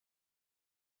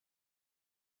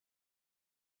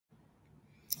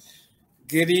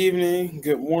Good evening,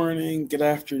 good morning, good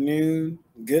afternoon,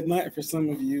 good night for some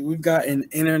of you. We've got an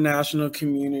international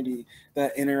community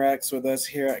that interacts with us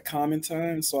here at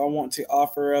CommonTime. So I want to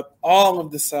offer up all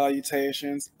of the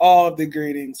salutations, all of the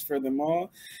greetings for them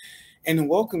all, and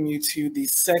welcome you to the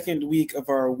second week of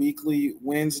our weekly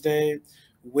Wednesday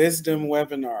Wisdom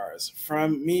webinars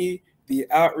from me, the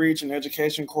Outreach and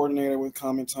Education Coordinator with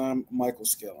CommonTime, Michael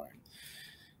Skilling.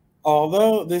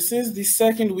 Although this is the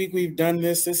second week we've done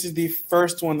this is the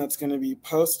first one that's going to be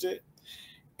posted.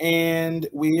 And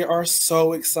we are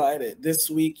so excited. This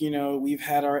week, we've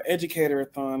had our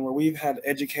educator-a-thon where we've had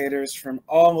educators from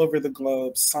all over the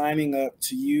globe signing up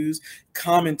to use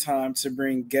CommonTime to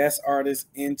bring guest artists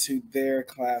into their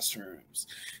classrooms.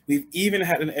 We've even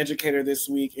had an educator this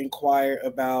week inquire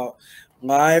about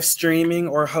live streaming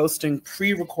or hosting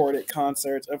pre-recorded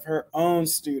concerts of her own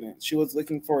students. She was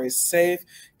looking for a safe,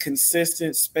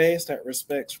 consistent space that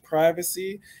respects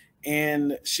privacy,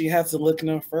 and she has to look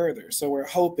no further. So we're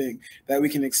hoping that we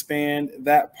can expand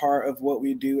that part of what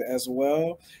we do as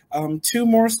well to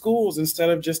more schools instead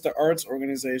of just the arts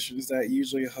organizations that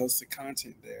usually host the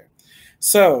content there.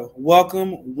 So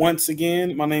welcome once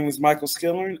again. My name is Michael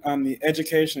Skilling. I'm the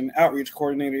Education and Outreach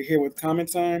Coordinator here with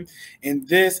CommonTime, and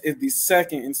this is the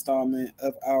second installment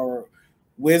of our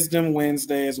Wisdom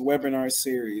Wednesdays webinar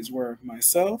series where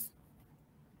myself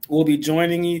will be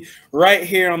joining you right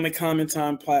here on the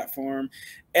CommonTime platform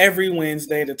every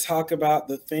Wednesday to talk about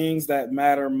the things that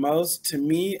matter most to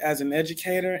me as an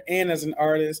educator and as an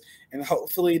artist, and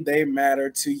hopefully they matter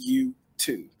to you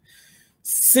too.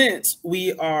 Since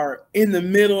we are in the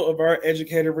middle of our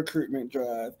educator recruitment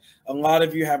drive, a lot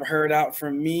of you have heard out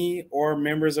from me or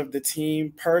members of the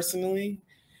team personally.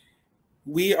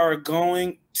 We are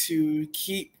going to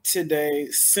keep today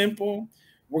simple.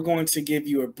 We're going to give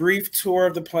you a brief tour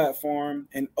of the platform,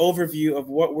 an overview of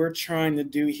what we're trying to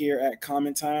do here at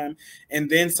CommonTime,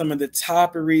 and then some of the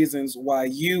top reasons why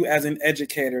you as an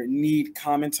educator need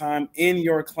CommonTime in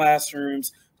your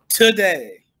classrooms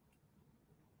today.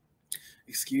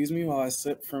 Excuse me while I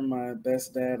sip from my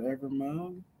best dad ever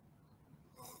mug.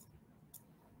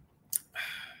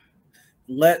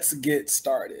 Let's get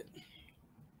started.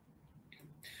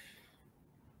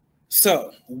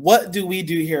 So, what do we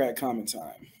do here at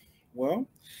CommonTime? Well,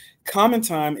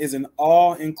 CommonTime is an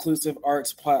all-inclusive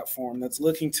arts platform that's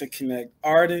looking to connect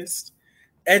artists,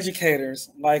 educators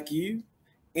like you,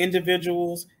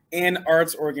 individuals, and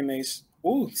arts organizations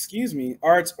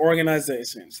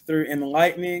through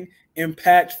enlightening,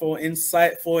 impactful,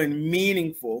 insightful, and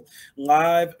meaningful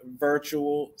live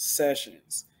virtual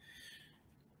sessions.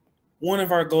 One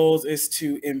of our goals is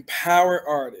to empower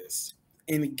artists,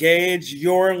 engage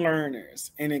your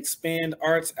learners, and expand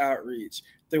arts outreach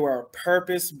through our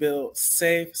purpose-built,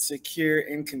 safe, secure,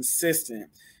 and consistent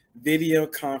video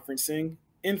conferencing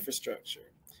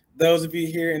infrastructure. Those of you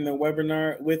here in the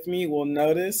webinar with me will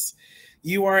notice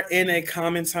you are in a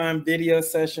CommonTime video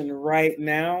session right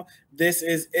now. This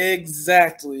is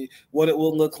exactly what it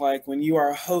will look like when you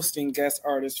are hosting guest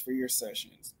artists for your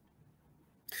sessions.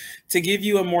 To give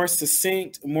you a more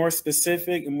succinct, more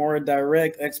specific, and more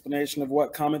direct explanation of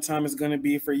what CommonTime is going to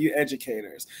be for you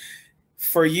educators.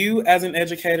 For you as an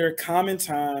educator,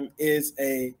 CommonTime is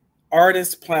an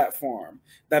artist platform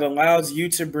that allows you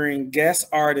to bring guest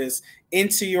artists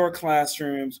into your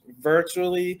classrooms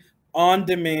virtually, on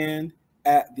demand,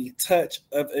 at the touch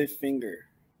of a finger.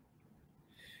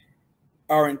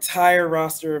 Our entire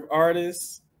roster of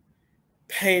artists,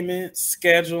 payment,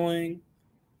 scheduling,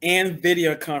 and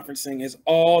video conferencing is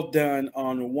all done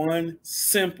on one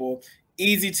simple,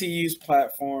 easy-to-use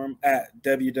platform at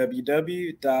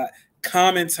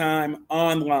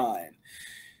www.commontimeonline.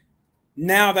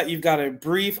 Now that you've got a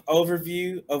brief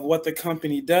overview of what the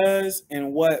company does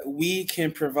and what we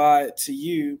can provide to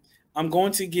you, I'm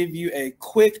going to give you a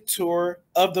quick tour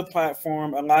of the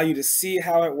platform, allow you to see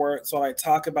how it works while I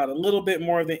talk about a little bit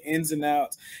more of the ins and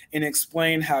outs and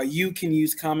explain how you can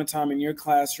use CommonTime in your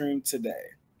classroom today.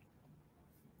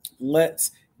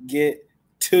 Let's get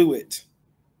to it.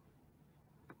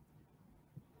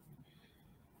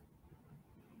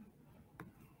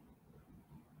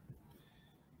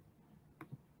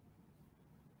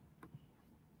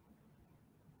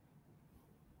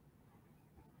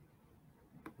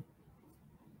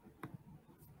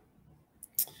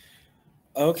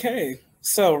 Okay,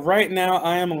 so right now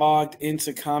I am logged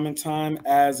into CommonTime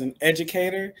as an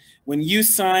educator. When you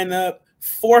sign up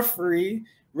for free,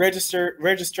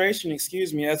 registration,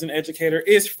 as an educator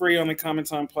is free on the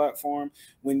CommonTime platform.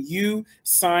 When you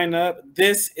sign up,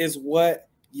 this is what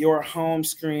your home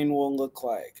screen will look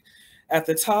like. At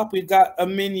the top, we've got a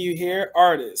menu here,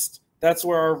 artist. That's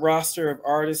where our roster of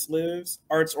artists lives,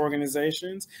 arts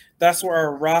organizations. That's where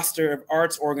our roster of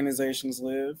arts organizations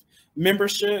live,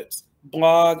 memberships,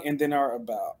 blog, and then our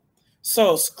about.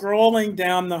 So scrolling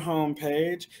down the home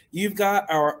page, you've got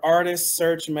our artist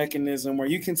search mechanism where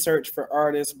you can search for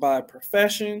artists by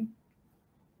profession.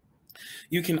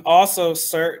 You can also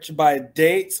search by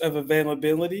dates of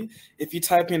availability. If you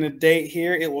type in a date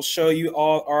here, it will show you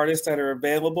all artists that are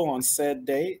available on said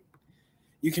date.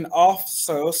 You can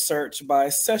also search by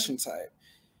session type.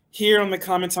 Here on the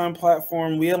CommonTime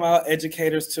platform, we allow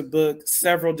educators to book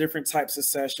several different types of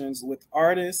sessions with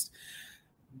artists,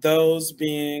 those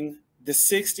being the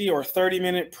 60 or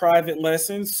 30-minute private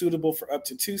lessons suitable for up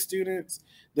to 2 students,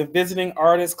 the visiting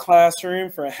artist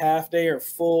classroom for a half-day or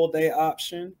full-day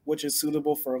option, which is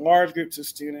suitable for large groups of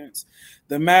students,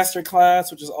 the master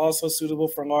class, which is also suitable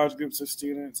for large groups of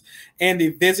students, and the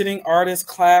visiting artist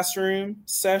classroom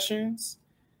sessions,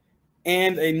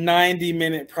 and a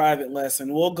 90-minute private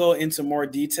lesson. We'll go into more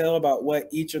detail about what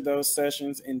each of those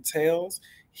sessions entails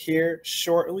here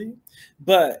shortly,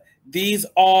 but these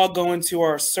all go into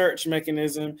our search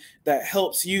mechanism that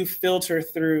helps you filter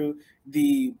through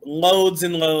the loads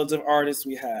and loads of artists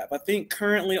we have. I think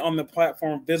currently on the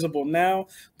platform visible now,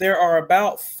 there are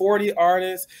about 40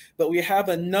 artists, but we have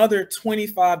another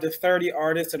 25 to 30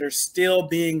 artists that are still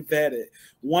being vetted.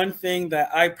 One thing that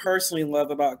I personally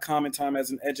love about CommonTime as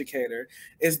an educator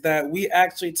is that we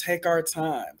actually take our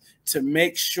time to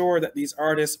make sure that these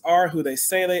artists are who they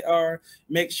say they are,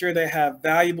 make sure they have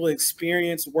valuable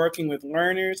experience working with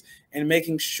learners, and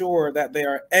making sure that they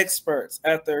are experts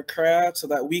at their craft so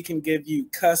that we can give you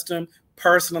custom,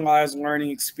 personalized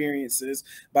learning experiences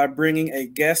by bringing a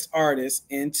guest artist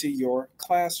into your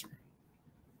classroom.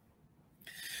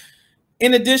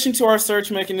 In addition to our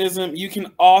search mechanism, you can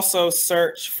also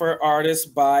search for artists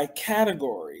by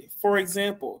category. For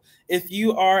example, if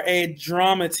you are a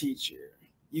drama teacher,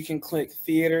 you can click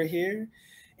theater here.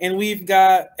 And we've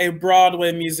got a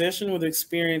Broadway musician with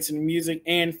experience in music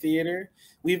and theater.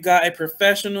 We've got a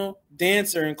professional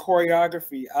dancer and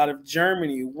choreography out of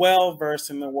Germany, well-versed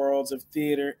in the worlds of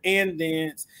theater and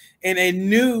dance, and a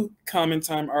new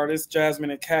CommonTime artist,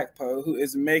 Jasmine Akakpo, who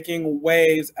is making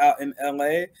waves out in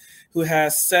LA, who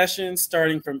has sessions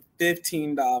starting from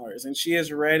 $15. And she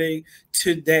is ready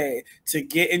today to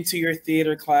get into your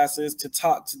theater classes, to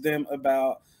talk to them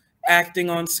about acting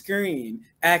on screen,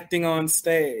 acting on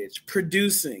stage,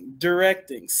 producing,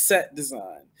 directing, set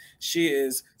design. She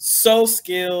is so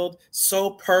skilled, so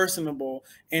personable,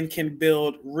 and can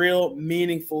build real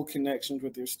meaningful connections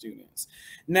with your students.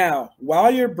 Now, while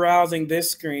you're browsing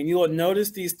this screen, you will notice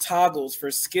these toggles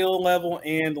for skill level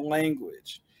and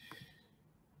language.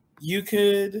 You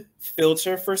could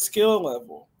filter for skill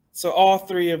level. So all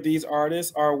 3 of these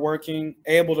artists are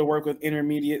able to work with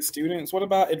intermediate students. What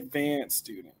about advanced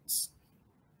students?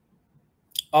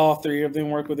 All 3 of them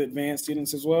work with advanced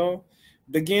students as well.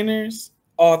 Beginners,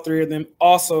 all 3 of them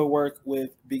also work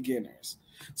with beginners.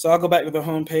 So I'll go back to the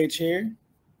home page here.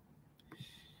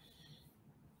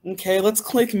 Okay, let's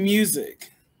click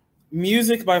music.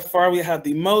 Music, by far, we have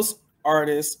the most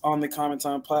artists on the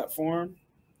CommonTime platform.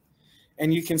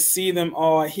 And you can see them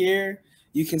all here.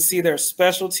 You can see their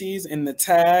specialties in the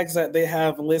tags that they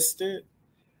have listed.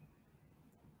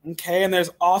 Okay, and there's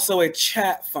also a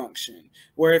chat function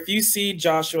where if you see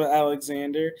Joshua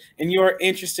Alexander and you're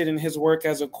interested in his work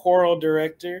as a choral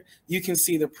director, you can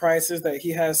see the prices that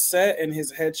he has set in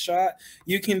his headshot.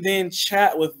 You can then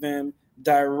chat with them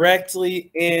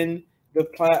directly in the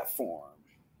platform.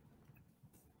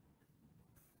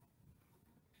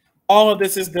 All of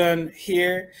this is done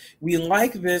here. We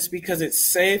like this because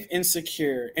it's safe and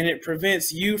secure, and it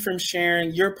prevents you from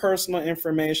sharing your personal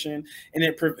information, and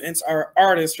it prevents our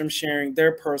artists from sharing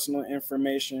their personal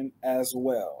information as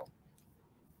well.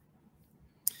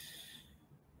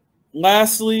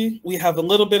 Lastly, we have a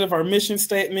little bit of our mission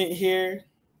statement here.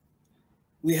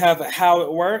 We have how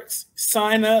it works.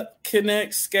 Sign up,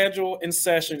 connect, schedule, and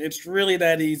session. It's really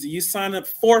that easy. You sign up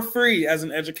for free as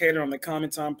an educator on the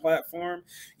CommonTime platform.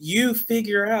 You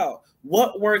figure out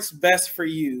what works best for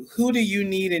you. Who do you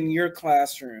need in your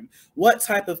classroom? What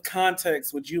type of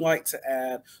context would you like to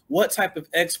add? What type of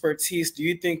expertise do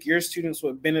you think your students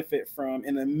would benefit from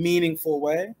in a meaningful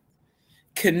way?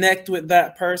 Connect with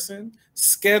that person,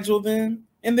 schedule them,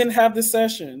 and then have the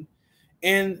session.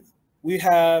 And we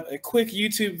have a quick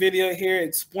YouTube video here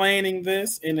explaining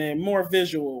this in a more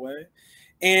visual way.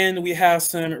 And we have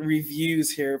some reviews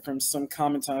here from some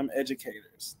CommonTime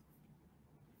educators.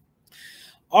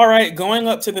 All right, going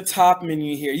up to the top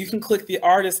menu here, you can click the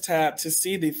Artist tab to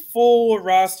see the full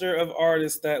roster of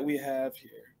artists that we have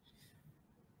here.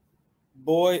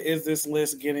 Boy, is this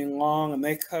list getting long, and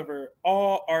they cover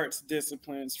all arts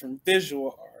disciplines from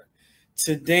visual art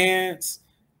to dance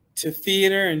to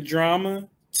theater and drama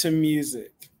to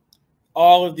music.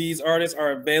 All of these artists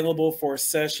are available for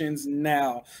sessions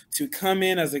now to come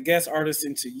in as a guest artist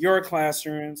into your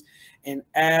classrooms and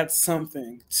add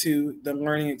something to the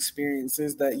learning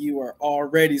experiences that you are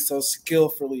already so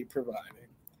skillfully providing.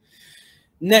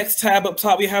 Next tab up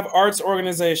top, we have arts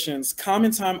organizations.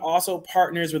 CommonTime also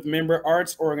partners with member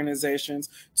arts organizations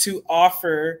to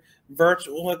offer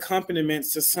virtual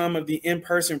accompaniments to some of the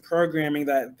in-person programming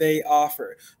that they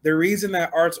offer. The reason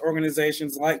that arts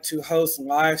organizations like to host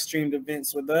live streamed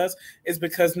events with us is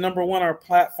because, number one, our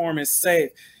platform is safe,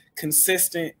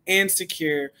 consistent, and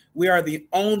secure. We are the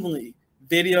only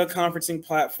video conferencing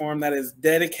platform that is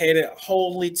dedicated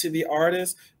wholly to the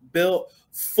artist, built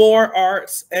for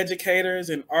arts educators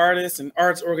and artists and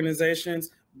arts organizations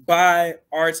by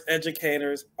arts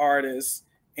educators, artists,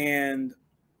 and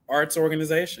arts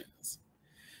organizations.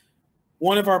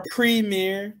 One of our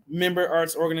premier member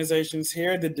arts organizations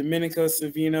here, the Domenico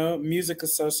Savino Music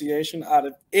Association out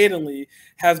of Italy,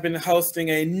 has been hosting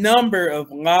a number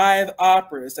of live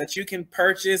operas that you can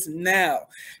purchase now.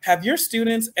 Have your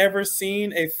students ever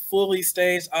seen a fully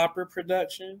staged opera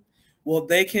production? Well,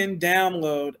 they can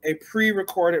download a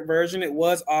pre-recorded version. It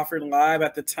was offered live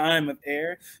at the time of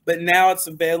air, but now it's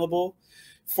available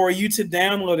for you to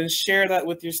download and share that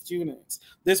with your students.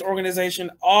 This organization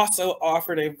also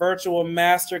offered a virtual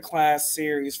masterclass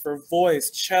series for voice,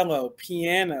 cello,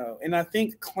 piano, and I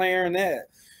think clarinet,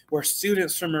 where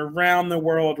students from around the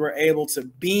world were able to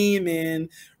beam in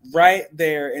right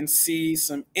there and see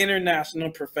some international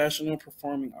professional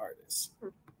performing artists.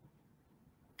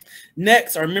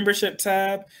 Next, our membership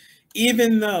tab.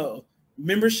 Even though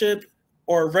membership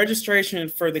or registration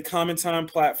for the CommonTime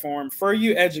platform for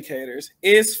you educators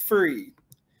is free,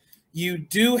 you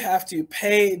do have to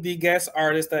pay the guest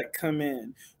artists that come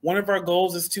in. One of our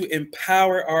goals is to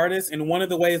empower artists, and one of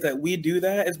the ways that we do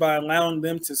that is by allowing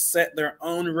them to set their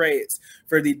own rates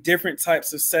for the different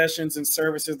types of sessions and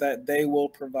services that they will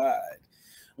provide.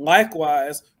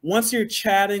 Likewise, once you're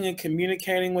chatting and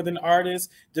communicating with an artist,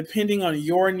 depending on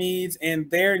your needs and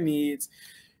their needs,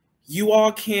 you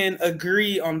all can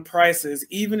agree on prices,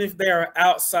 even if they are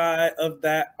outside of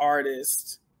that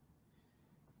artist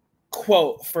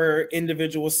quote for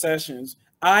individual sessions.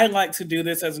 I like to do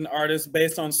this as an artist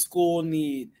based on school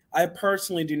need. I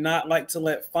personally do not like to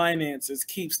let finances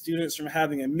keep students from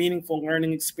having a meaningful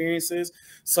learning experiences.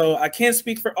 So I can't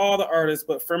speak for all the artists,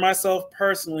 but for myself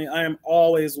personally, I am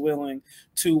always willing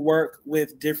to work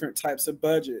with different types of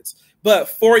budgets. But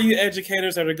for you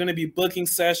educators that are going to be booking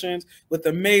sessions with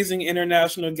amazing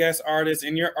international guest artists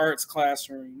in your arts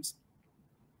classrooms,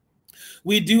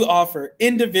 we do offer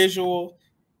individual,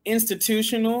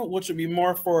 institutional, which would be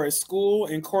more for a school,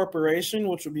 and corporation,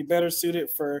 which would be better suited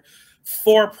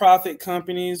for-profit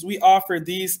companies. We offer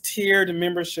these tiered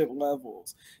membership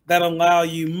levels that allow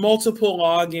you multiple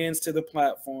logins to the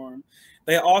platform.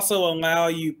 They also allow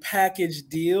you package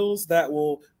deals that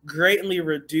will greatly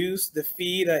reduce the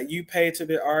fee that you pay to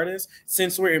the artist.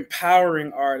 Since we're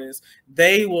empowering artists,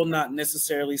 they will not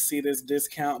necessarily see this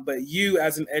discount, but you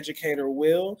as an educator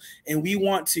will. And we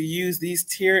want to use these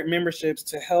tiered memberships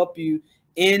to help you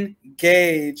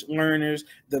engage learners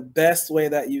the best way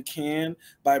that you can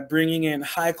by bringing in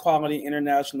high quality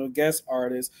international guest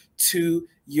artists to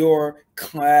your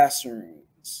classrooms.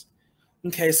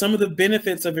 Okay, some of the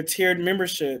benefits of a tiered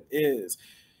membership is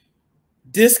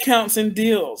discounts and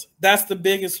deals. That's the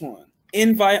biggest one.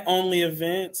 Invite-only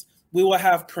events. We will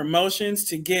have promotions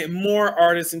to get more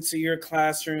artists into your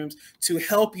classrooms to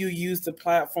help you use the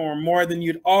platform more than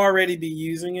you'd already be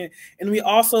using it. And we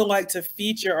also like to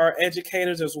feature our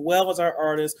educators as well as our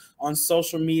artists on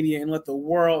social media and let the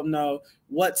world know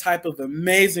what type of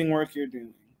amazing work you're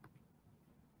doing.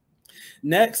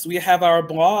 Next, we have our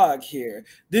blog here.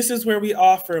 This is where we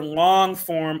offer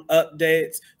long-form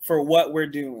updates for what we're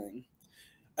doing.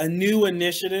 A new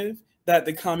initiative that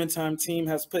the CommonTime team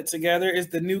has put together is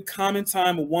the new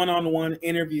CommonTime one-on-one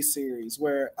interview series,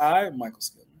 where I, Michael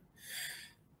Skillman,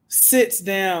 sits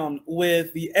down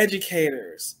with the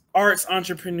educators, arts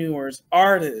entrepreneurs,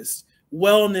 artists,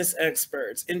 wellness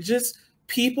experts, and just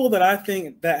people that I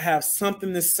think that have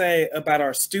something to say about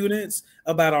our students,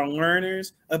 about our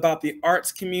learners, about the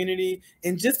arts community,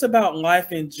 and just about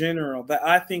life in general that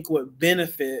I think would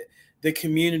benefit the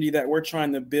community that we're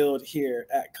trying to build here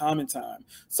at CommonTime.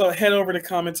 So head over to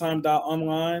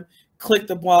commontime.online, click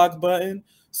the blog button,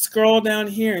 scroll down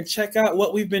here and check out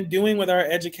what we've been doing with our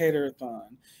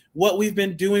Educator-a-thon. what we've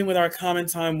been doing with our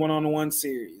CommonTime one-on-one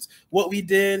series, what we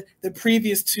did the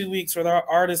previous 2 weeks with our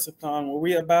artist-a-thon, where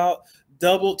we about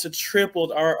doubled to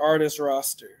tripled our artist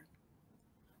roster.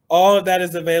 All of that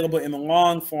is available in the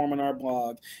long form on our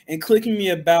blog. And clicking the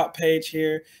About page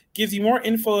here gives you more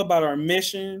info about our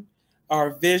mission,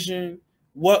 our vision,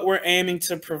 what we're aiming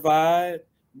to provide,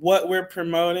 what we're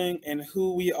promoting, and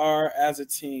who we are as a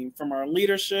team, from our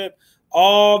leadership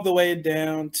all the way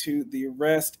down to the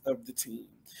rest of the team.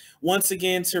 Once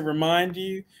again, to remind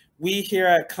you, we here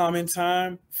at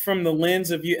CommonTime, from the lens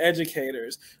of you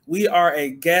educators, we are a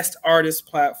guest artist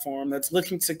platform that's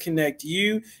looking to connect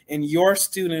you and your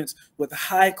students with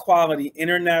high quality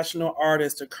international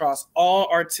artists across all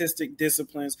artistic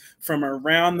disciplines from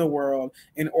around the world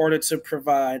in order to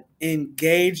provide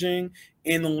engaging,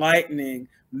 enlightening,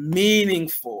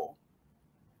 meaningful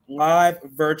live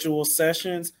virtual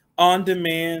sessions on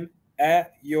demand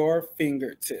at your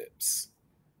fingertips.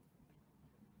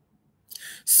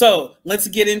 So let's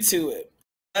get into it.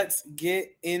 Let's get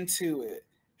into it.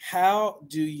 How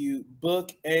do you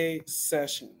book a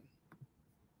session?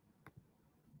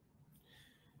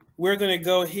 We're going to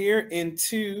go here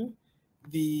into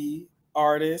the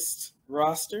artist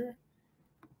roster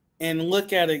and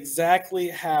look at exactly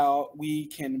how we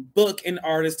can book an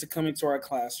artist to come into our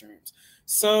classrooms.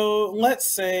 So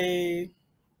let's say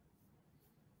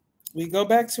we go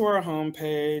back to our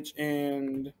homepage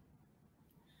and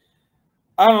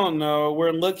I don't know,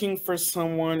 we're looking for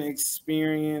someone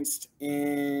experienced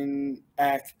in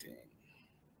acting.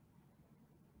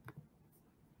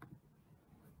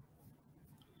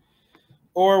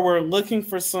 Or we're looking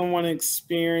for someone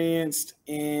experienced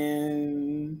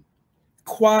in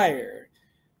choir.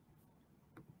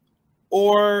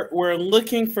 Or we're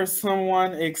looking for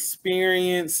someone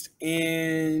experienced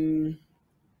in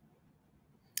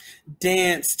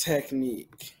dance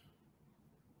technique.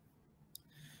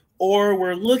 Or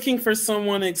we're looking for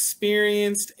someone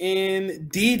experienced in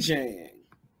DJing.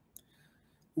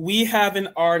 We have an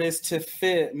artist to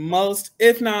fit most,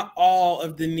 if not all,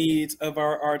 of the needs of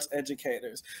our arts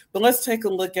educators. But let's take a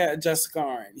look at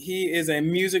Jaskaran. He is a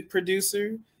music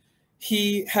producer.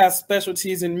 He has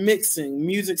specialties in mixing,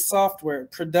 music software,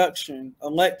 production,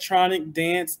 electronic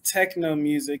dance, techno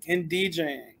music, and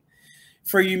DJing.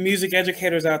 For you music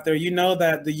educators out there, you know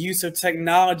that the use of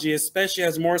technology, especially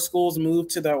as more schools move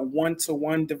to the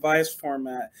one-to-one device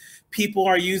format, people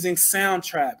are using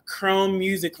Soundtrap, Chrome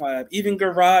Music Lab, even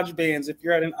GarageBands if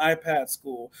you're at an iPad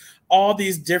school. All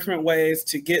these different ways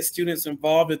to get students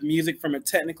involved with music from a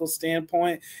technical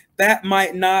standpoint. That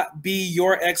might not be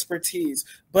your expertise,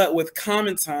 but with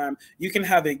CommonTime, you can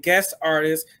have a guest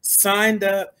artist signed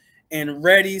up and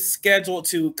ready, scheduled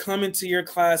to come into your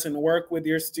class and work with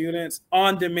your students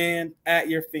on demand at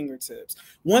your fingertips.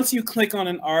 Once you click on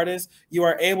an artist, you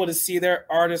are able to see their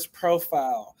artist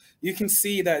profile. You can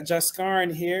see that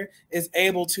Jaskaran here is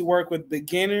able to work with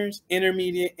beginners,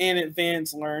 intermediate, and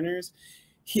advanced learners.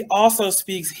 He also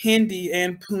speaks Hindi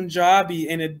and Punjabi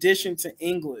in addition to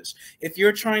English. If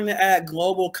you're trying to add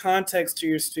global context to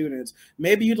your students,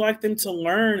 maybe you'd like them to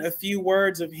learn a few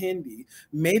words of Hindi.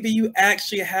 Maybe you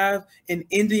actually have an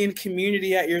Indian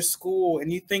community at your school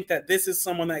and you think that this is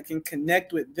someone that can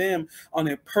connect with them on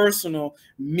a personal,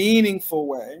 meaningful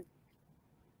way.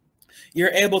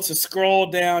 You're able to scroll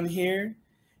down here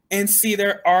and see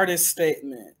their artist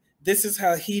statement. This is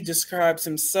how he describes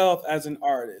himself as an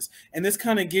artist. And this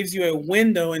kind of gives you a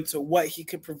window into what he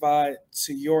could provide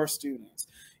to your students.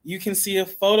 You can see a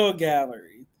photo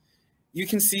gallery. You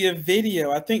can see a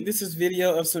video. I think this is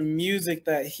video of some music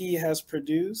that he has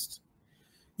produced.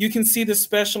 You can see the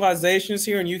specializations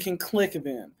here and you can click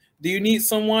them. Do you need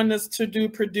someone that's to do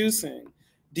producing?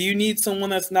 Do you need someone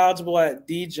that's knowledgeable at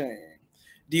DJing?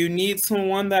 Do you need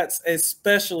someone that's a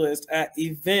specialist at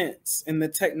events and the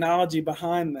technology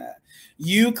behind that?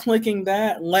 You clicking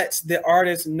that lets the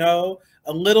artist know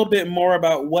a little bit more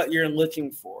about what you're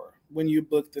looking for when you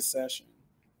book the session.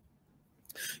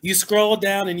 You scroll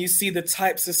down and you see the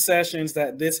types of sessions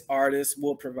that this artist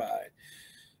will provide.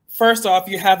 First off,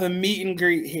 you have a meet and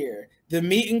greet here. The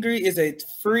meet and greet is a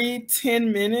free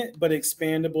 10-minute but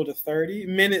expandable to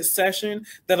 30-minute session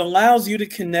that allows you to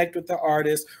connect with the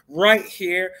artist right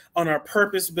here on our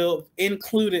purpose-built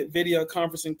included video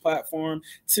conferencing platform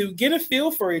to get a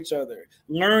feel for each other,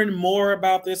 learn more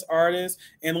about this artist,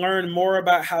 and learn more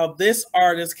about how this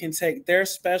artist can take their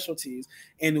specialties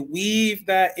and weave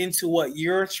that into what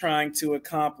you're trying to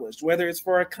accomplish, whether it's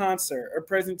for a concert, a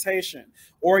presentation,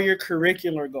 or your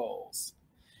curricular goals.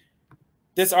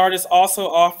 This artist also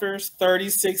offers 30,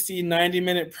 60,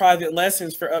 90-minute private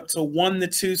lessons for up to 1 to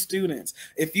 2 students.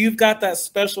 If you've got that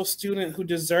special student who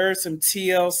deserves some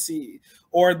TLC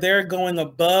or they're going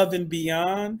above and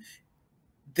beyond,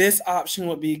 this option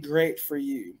would be great for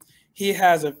you. He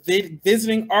has a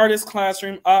visiting artist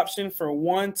classroom option for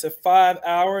 1 to 5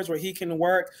 hours where he can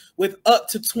work with up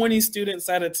to 20 students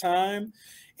at a time.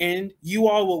 And you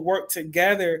all will work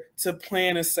together to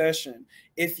plan a session.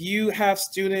 If you have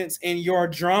students in your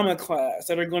drama class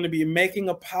that are going to be making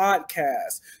a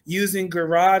podcast using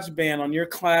GarageBand on your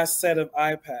class set of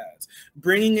iPads,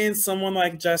 bringing in someone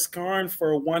like Jessica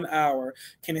for 1 hour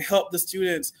can help the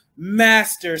students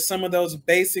master some of those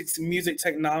basics music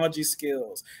technology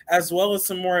skills, as well as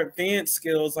some more advanced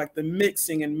skills like the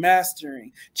mixing and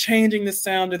mastering, changing the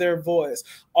sound of their voice.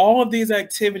 All of these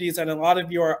activities that a lot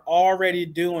of you are already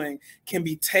doing can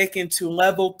be taken to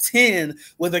level 10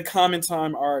 with a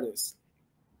CommonTime artist.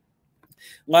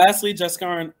 Lastly,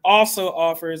 Jessica also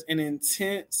offers an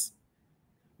intense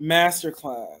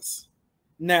masterclass.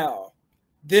 Now,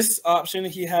 this option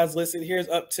he has listed here is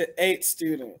up to 8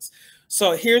 students.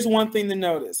 So here's one thing to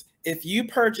notice. If you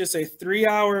purchase a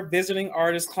 3-hour visiting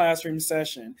artist classroom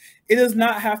session, it does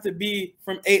not have to be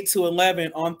from 8 to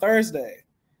 11 on Thursday.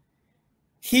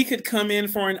 He could come in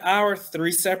for an hour 3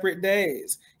 separate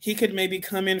days. He could maybe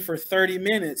come in for 30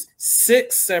 minutes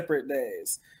 6 separate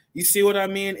days. You see what I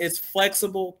mean? It's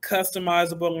flexible,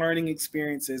 customizable learning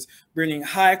experiences, bringing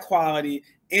high quality,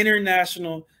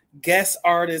 international guest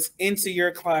artists into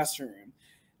your classroom.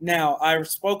 Now, I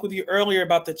spoke with you earlier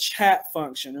about the chat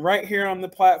function. Right here on the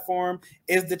platform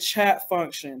is the chat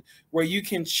function where you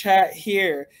can chat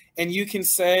here and you can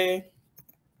say,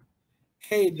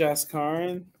 hey,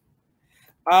 Jessica,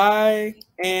 I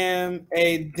am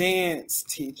a dance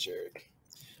teacher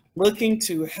looking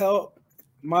to help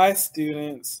my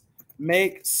students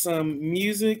make some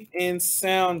music and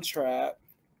soundtrack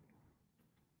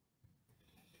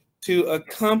to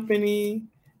accompany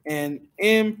an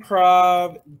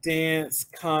improv dance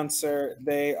concert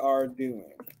they are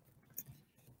doing.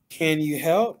 Can you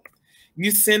help? You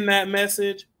send that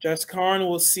message, Jessica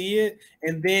will see it,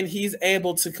 and then he's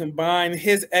able to combine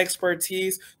his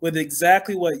expertise with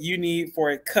exactly what you need for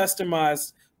a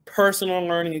customized personal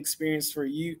learning experience for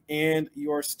you and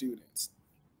your students.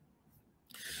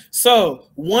 So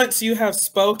once you have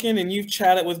spoken and you've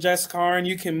chatted with Jessica,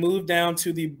 you can move down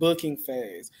to the booking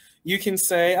phase. You can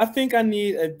say, I think I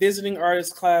need a visiting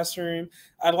artist classroom.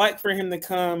 I'd like for him to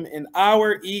come an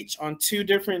hour each on 2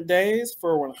 different days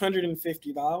for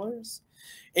 $150.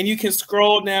 And you can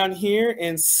scroll down here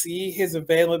and see his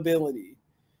availability.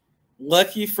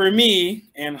 Lucky for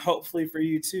me, and hopefully for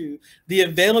you too, the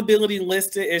availability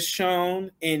listed is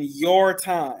shown in your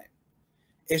time.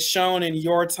 It's shown in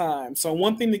your time. So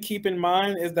one thing to keep in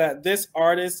mind is that this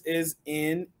artist is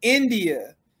in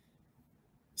India.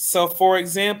 So for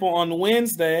example, on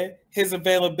Wednesday, his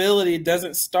availability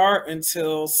doesn't start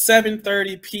until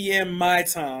 7:30 p.m. my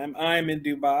time. I'm in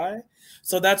Dubai.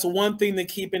 So that's one thing to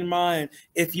keep in mind.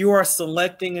 If you are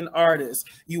selecting an artist,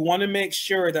 you want to make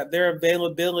sure that their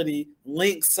availability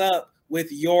links up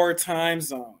with your time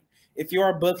zone. If you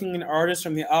are booking an artist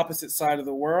from the opposite side of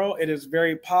the world, it is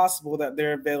very possible that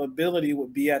their availability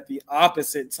would be at the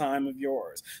opposite time of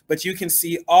yours. But you can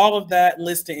see all of that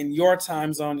listed in your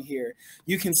time zone here.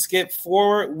 You can skip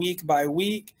forward week by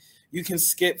week. You can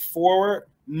skip forward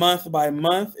month by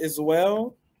month as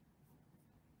well.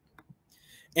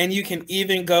 And you can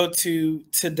even go to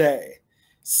today,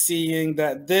 seeing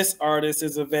that this artist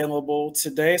is available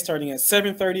today starting at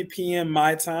 7:30 p.m.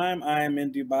 my time. I am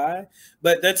in Dubai,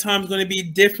 but that time is going to be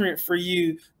different for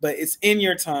you, but it's in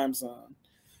your time zone.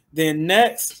 Then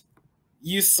next,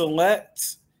 you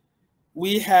select.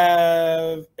 We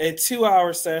have a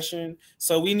 2-hour session,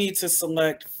 so we need to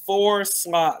select 4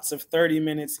 slots of 30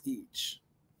 minutes each.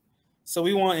 So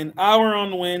we want an hour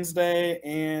on Wednesday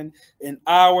and an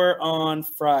hour on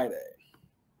Friday.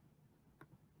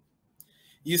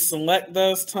 You select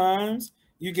those times,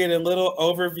 you get a little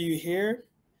overview here.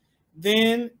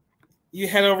 Then you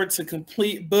head over to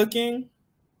complete booking.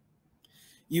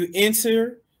 You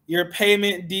enter your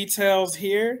payment details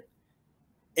here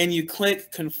and you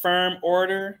click confirm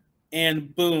order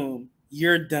and boom,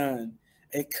 you're done.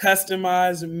 A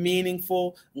customized,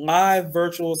 meaningful, live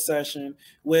virtual session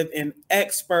with an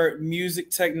expert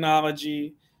music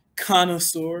technology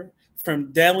connoisseur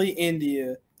from Delhi,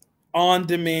 India, on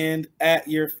demand at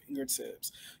your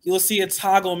fingertips. You'll see a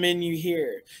toggle menu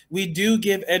here. We do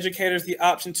give educators the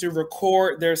option to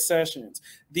record their sessions.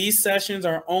 These sessions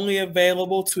are only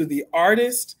available to the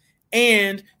artist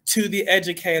and to the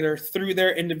educator through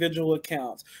their individual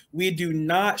accounts. We do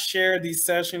not share these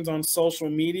sessions on social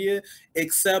media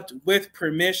except with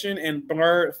permission and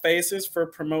blurred faces for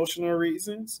promotional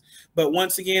reasons. But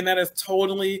once again, that is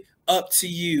totally up to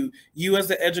you. You as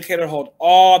the educator hold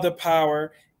all the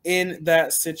power in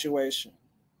that situation.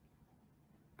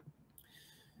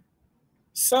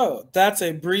 So that's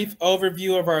a brief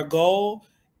overview of our goal.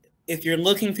 If you're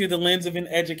looking through the lens of an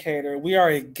educator, we are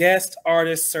a guest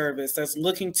artist service that's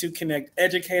looking to connect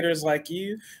educators like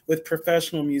you with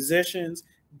professional musicians,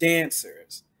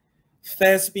 dancers,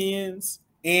 thespians,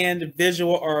 and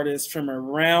visual artists from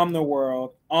around the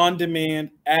world on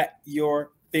demand at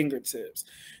your fingertips.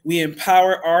 We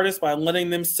empower artists by letting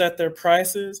them set their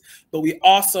prices, but we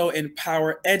also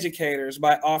empower educators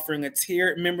by offering a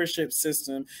tiered membership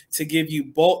system to give you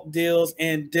bulk deals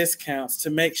and discounts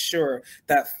to make sure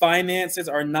that finances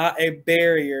are not a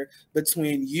barrier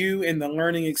between you and the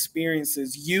learning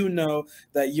experiences you know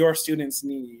that your students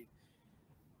need.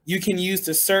 You can use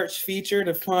the search feature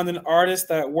to find an artist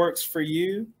that works for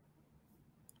you.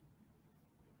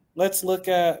 Let's look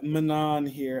at Manon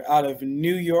here out of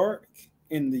New York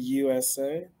in the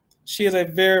USA. She is a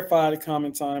verified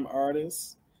CommonTime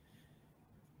artist,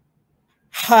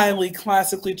 highly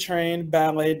classically trained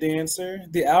ballet dancer,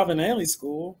 the Alvin Ailey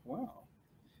School. Wow.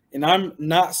 And I'm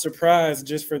not surprised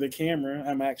just for the camera.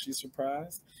 I'm actually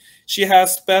surprised. She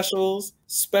has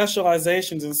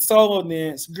specializations in solo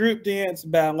dance, group dance,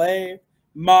 ballet,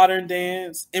 modern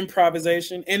dance,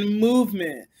 improvisation, and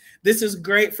movement. This is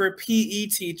great for PE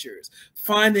teachers,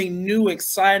 finding new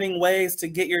exciting ways to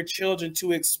get your children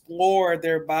to explore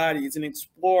their bodies and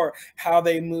explore how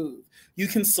they move. You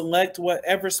can select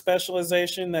whatever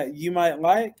specialization that you might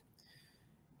like.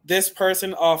 This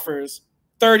person offers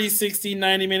 30, 60,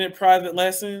 90-minute private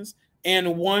lessons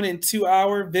and 1 and 2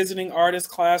 hour visiting artist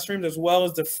classrooms, as well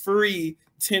as the free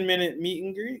 10-minute meet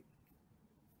and greet.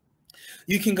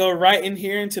 You can go right in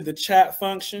here into the chat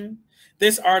function.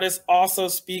 This artist also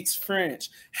speaks French.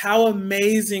 How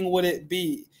amazing would it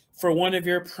be for one of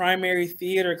your primary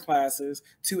theater classes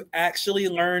to actually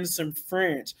learn some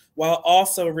French while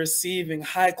also receiving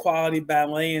high quality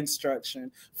ballet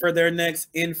instruction for their next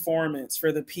informants,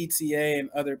 for the PTA and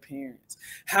other parents?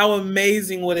 How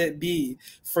amazing would it be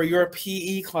for your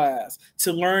PE class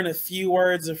to learn a few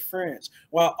words of French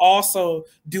while also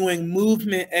doing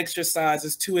movement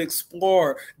exercises to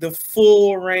explore the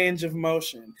full range of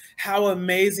motion? How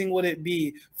amazing would it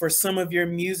be for some of your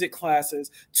music classes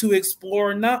to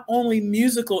explore not only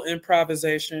musical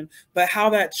improvisation, but how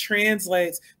that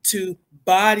translates to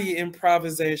body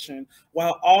improvisation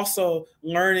while also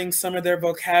learning some of their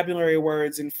vocabulary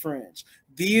words in French?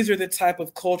 These are the type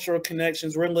of cultural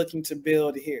connections we're looking to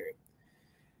build here.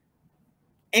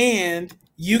 And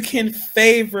you can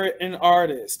favorite an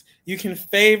artist. You can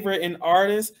favorite an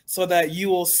artist so that you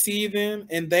will see them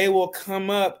and they will come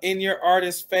up in your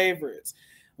artist favorites.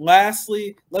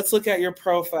 Lastly, let's look at your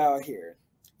profile here.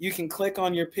 You can click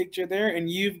on your picture there and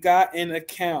you've got an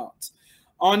account.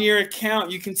 On your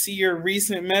account, you can see your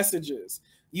recent messages.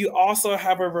 You also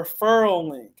have a referral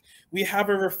link. We have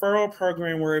a referral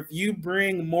program where if you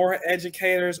bring more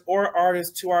educators or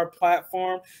artists to our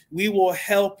platform, we will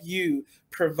help you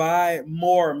provide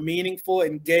more meaningful,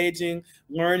 engaging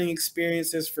learning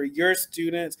experiences for your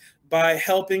students by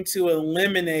helping to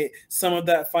eliminate some of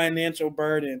that financial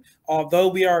burden. Although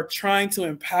we are trying to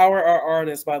empower our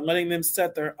artists by letting them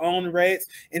set their own rates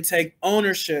and take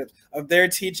ownership of their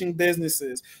teaching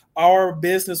businesses, our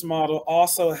business model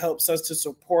also helps us to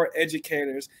support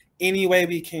educators any way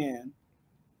we can.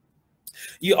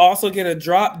 You also get a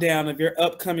drop down of your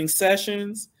upcoming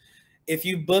sessions. If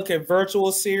you book a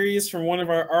virtual series from one of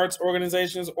our arts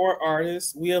organizations or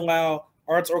artists, we allow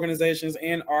arts organizations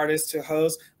and artists to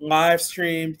host live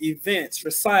streamed events,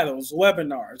 recitals,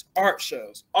 webinars, art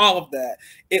shows, all of that.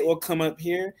 It will come up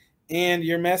here and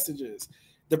your messages.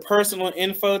 The personal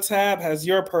info tab has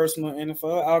your personal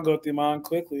info. I'll go through mine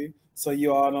quickly so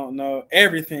you all don't know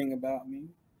everything about me.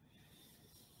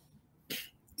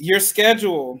 Your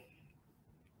schedule.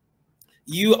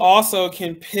 You also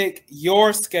can pick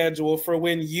your schedule for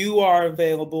when you are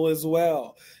available as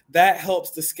well. That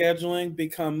helps the scheduling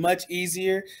become much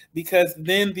easier because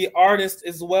then the artist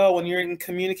as well, when you're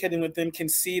communicating with them, can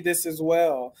see this as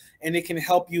well, and it can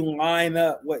help you line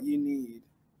up what you need.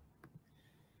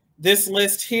 This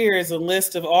list here is a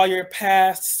list of all your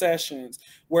past sessions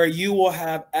where you will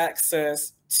have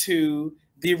access to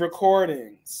the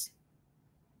recordings.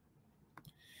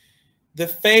 The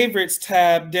favorites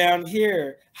tab down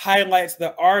here highlights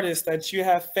the artists that you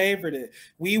have favorited.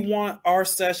 We want our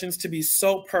sessions to be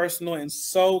so personal and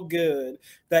so good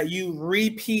that you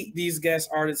repeat these guest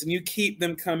artists and you keep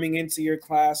them coming into your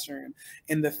classroom.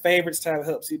 And the favorites tab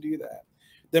helps you do that.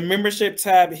 The membership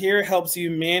tab here helps you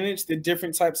manage the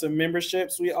different types of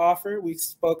memberships we offer. We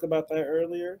spoke about that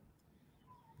earlier.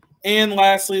 And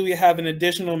lastly, we have an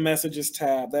additional messages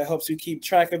tab that helps you keep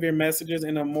track of your messages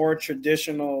in a more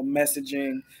traditional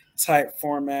messaging type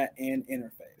format and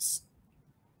interface.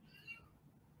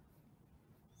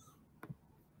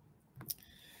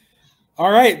 All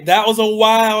right, that was a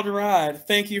wild ride.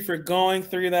 Thank you for going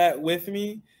through that with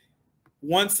me.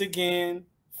 Once again,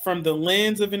 from the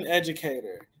lens of an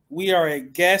educator, we are a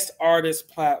guest artist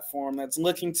platform that's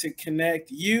looking to connect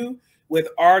you with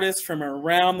artists from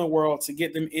around the world to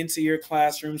get them into your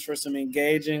classrooms for some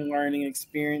engaging learning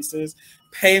experiences.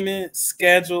 Payment,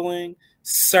 scheduling,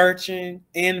 searching,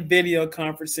 and video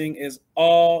conferencing is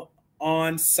all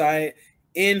on site,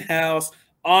 in-house,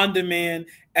 on demand,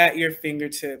 at your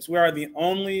fingertips. We are the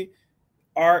only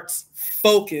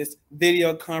arts-focused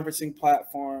video conferencing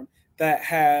platform that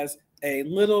has a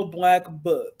little black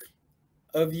book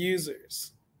of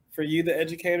users. For you, the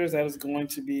educators, that is going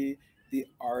to be the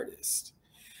artist.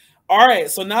 All right,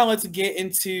 so now let's get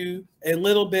into a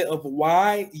little bit of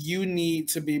why you need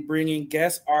to be bringing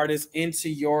guest artists into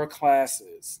your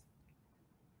classes.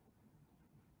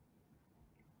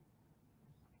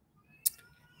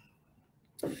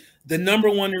 The number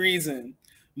one reason,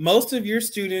 most of your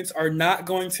students are not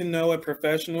going to know a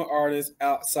professional artist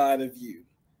outside of you.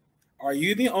 Are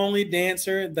you the only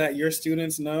dancer that your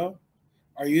students know?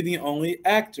 Are you the only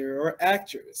actor or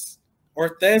actress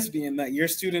or thespian that your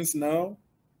students know?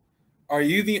 Are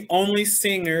you the only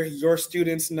singer your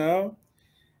students know?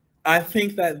 I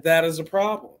think that that is a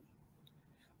problem.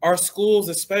 Our schools,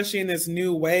 especially in this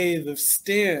new wave of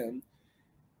STEM,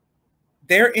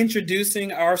 they're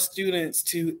introducing our students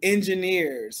to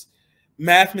engineers,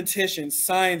 mathematicians,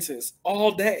 scientists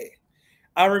all day.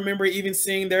 I remember even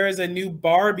seeing there is a new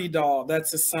Barbie doll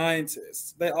that's a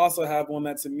scientist. They also have one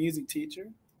that's a music teacher.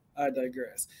 I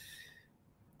digress.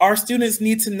 Our students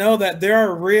need to know that there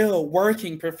are real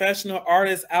working professional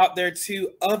artists out there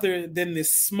too, other than this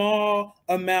small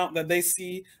amount that they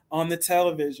see on the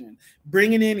television.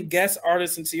 Bringing in guest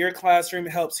artists into your classroom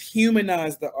helps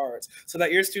humanize the arts so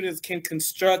that your students can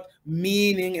construct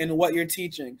meaning in what you're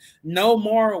teaching. No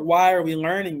more, why are we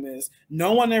learning this?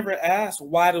 No one ever asked,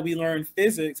 why do we learn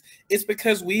physics? It's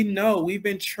because we know, we've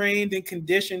been trained and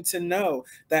conditioned to know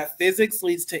that physics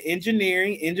leads to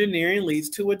engineering, engineering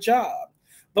leads to a job.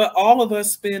 But all of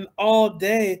us spend all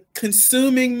day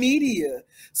consuming media.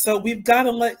 So we've got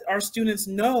to let our students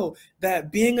know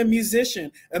that being a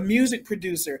musician, a music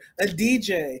producer, a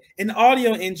DJ, an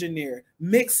audio engineer,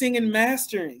 mixing and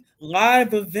mastering,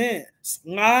 live events,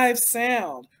 live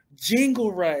sound,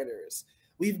 jingle writers,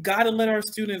 we've got to let our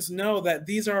students know that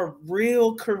these are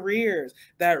real careers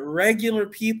that regular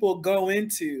people go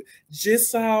into,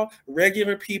 just how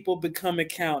regular people become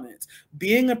accountants.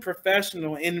 Being a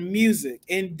professional in music,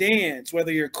 in dance,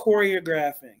 whether you're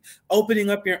choreographing, opening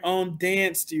up your own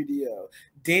dance studio,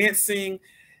 dancing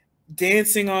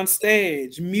on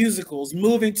stage, musicals,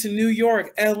 moving to New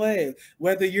York, LA,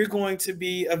 whether you're going to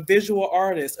be a visual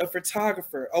artist, a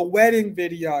photographer, a wedding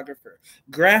videographer,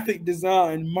 graphic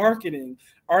design, marketing,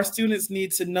 our students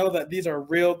need to know that these are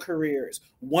real careers.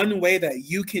 One way that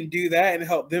you can do that and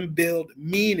help them build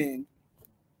meaning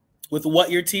with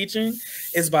what you're teaching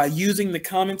is by using the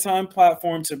CommonTime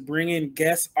platform to bring in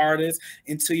guest artists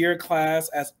into your class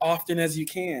as often as you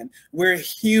can. We're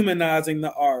humanizing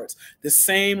the arts the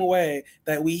same way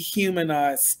that we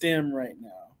humanize STEM right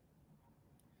now.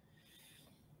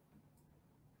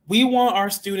 We want our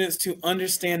students to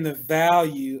understand the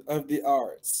value of the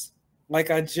arts. Like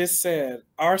I just said,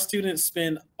 our students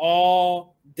spend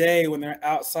all day when they're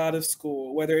outside of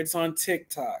school, whether it's on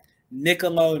TikTok,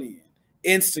 Nickelodeon,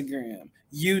 Instagram,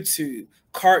 YouTube,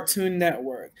 Cartoon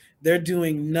Network. They're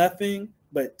doing nothing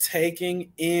but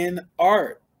taking in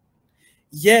art.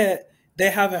 Yet they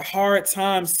have a hard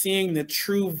time seeing the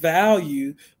true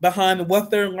value behind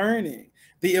what they're learning,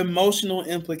 the emotional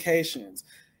implications,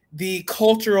 the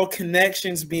cultural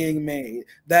connections being made,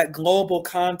 that global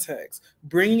context.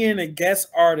 Bringing in a guest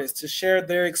artist to share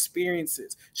their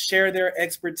experiences, share their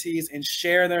expertise, and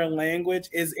share their language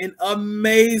is an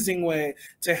amazing way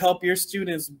to help your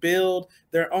students build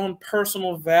their own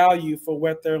personal value for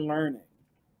what they're learning.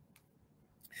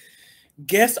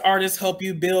 Guest artists help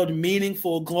you build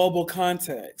meaningful global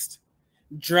context.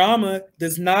 Drama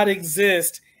does not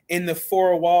exist in the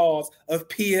four walls of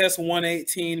PS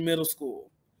 118 middle school.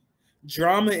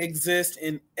 Drama exists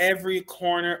in every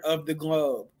corner of the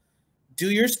globe.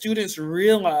 Do your students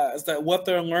realize that what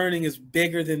they're learning is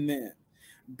bigger than them?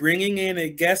 Bringing in a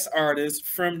guest artist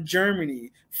from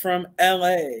Germany, from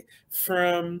LA,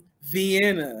 from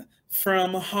Vienna,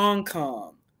 from Hong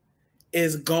Kong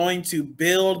is going to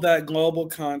build that global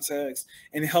context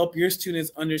and help your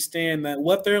students understand that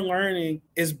what they're learning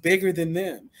is bigger than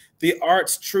them. The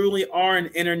arts truly are an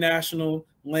international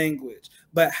language.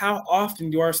 But how often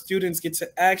do our students get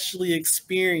to actually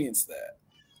experience that?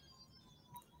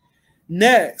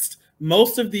 Next,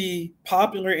 most of the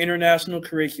popular international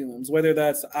curriculums, whether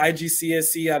that's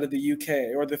IGCSE out of the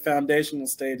UK or the foundational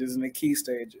stages and the key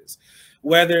stages,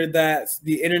 whether that's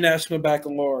the International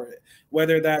Baccalaureate,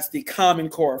 whether that's the Common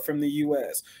Core from the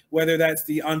US, whether that's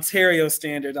the Ontario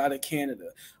Standard out of Canada,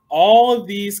 all of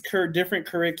these different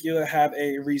curricula have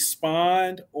a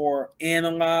respond or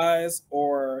analyze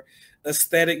or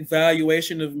aesthetic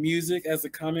valuation of music, as the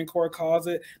Common Core calls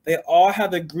it. They all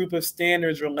have a group of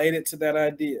standards related to that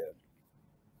idea.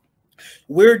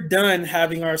 We're done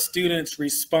having our students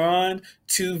respond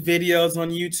to videos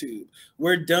on YouTube.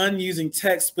 We're done using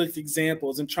textbook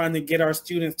examples and trying to get our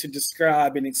students to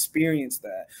describe and experience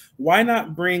that. Why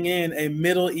not bring in a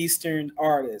Middle Eastern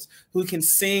artist who can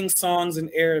sing songs in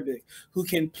Arabic, who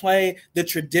can play the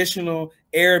traditional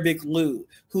Arabic lute,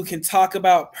 who can talk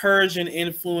about Persian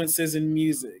influences in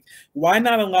music? Why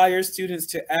not allow your students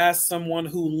to ask someone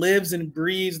who lives and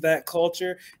breathes that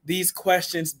culture these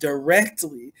questions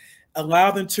directly?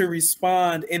 Allow them to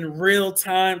respond in real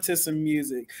time to some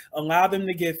music. Allow them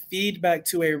to give feedback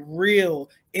to a real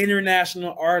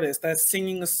international artist that's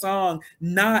singing a song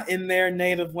not in their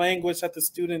native language that the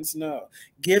students know.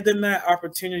 Give them that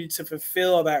opportunity to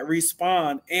fulfill that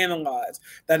respond, analyze,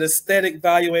 that aesthetic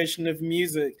valuation of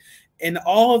music. And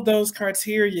all of those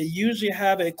criteria usually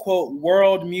have a, quote,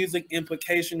 world music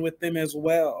implication with them as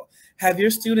well. Have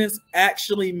your students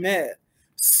actually met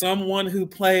someone who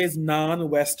plays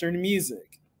non-Western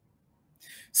music,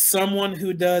 someone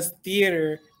who does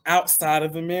theater outside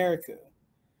of America,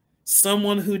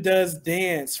 someone who does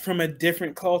dance from a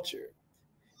different culture?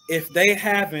 If they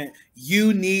haven't,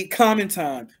 you need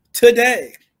CommonTime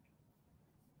today.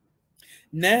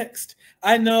 Next,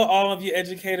 I know all of you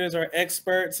educators are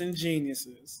experts and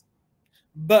geniuses,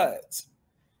 but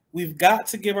we've got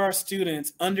to give our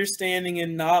students understanding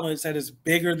and knowledge that is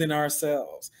bigger than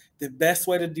ourselves. The best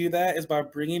way to do that is by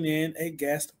bringing in a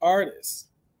guest artist.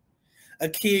 A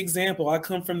key example, I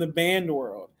come from the band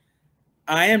world.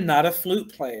 I am not a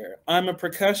flute player. I'm a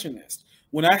percussionist.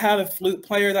 When I had a flute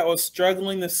player that was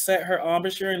struggling to set her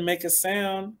embouchure and make a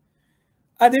sound,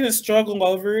 I didn't struggle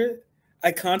over it.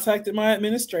 I contacted my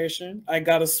administration. I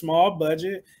got a small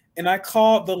budget, and I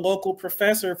called the local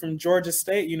professor from Georgia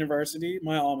State University,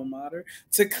 my alma mater,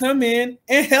 to come in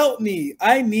and help me.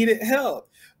 I needed help.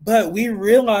 But we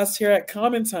realized here at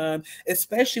CommonTime,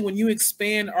 especially when you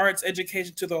expand arts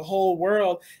education to the whole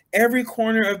world, every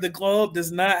corner of the globe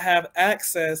does not have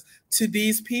access to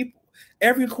these people.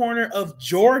 Every corner of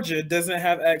Georgia doesn't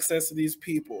have access to these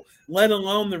people, let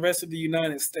alone the rest of the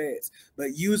United States.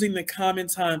 But using the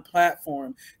CommonTime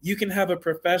platform, you can have a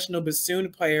professional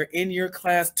bassoon player in your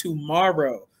class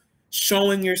tomorrow,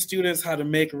 showing your students how to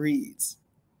make reeds.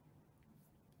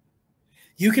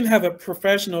 You can have a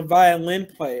professional violin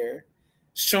player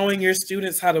showing your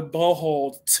students how to bow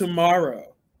hold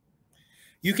tomorrow.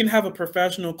 You can have a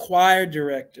professional choir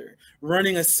director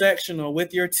running a sectional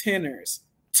with your tenors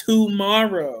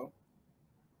tomorrow.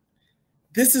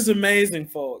 This is amazing,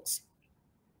 folks.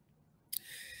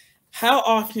 How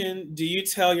often do you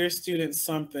tell your students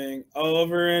something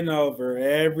over and over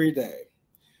every day,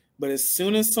 but as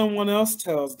soon as someone else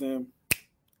tells them,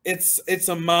 it's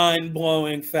a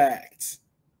mind-blowing fact?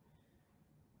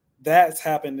 That's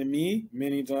happened to me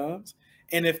many times.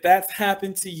 And if that's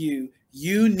happened to you,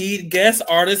 you need guest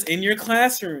artists in your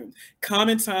classroom.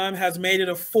 CommonTime has made it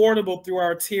affordable through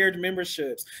our tiered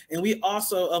memberships. And we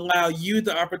also allow you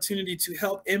the opportunity to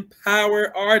help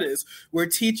empower artists. We're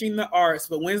teaching the arts,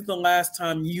 but when's the last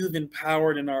time you've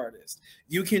empowered an artist?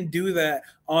 You can do that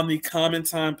on the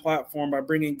CommonTime platform by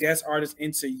bringing guest artists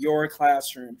into your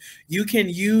classroom. You can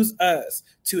use us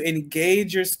to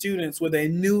engage your students with a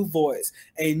new voice,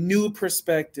 a new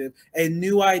perspective, a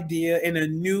new idea, and a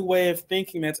new way of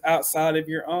thinking that's outside of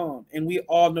your own. And we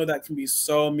all know that can be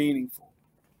so meaningful.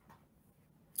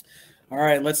 All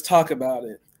right, let's talk about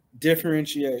it.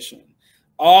 Differentiation.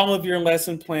 All of your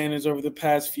lesson planners over the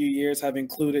past few years have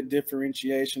included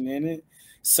differentiation in it.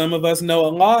 Some of us know a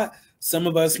lot, some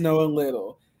of us know a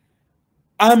little.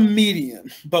 I'm medium,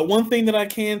 but one thing that I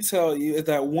can tell you is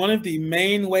that one of the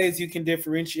main ways you can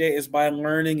differentiate is by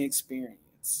learning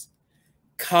experience.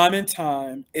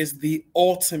 CommonTime is the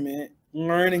ultimate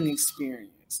learning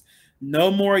experience. No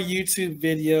more YouTube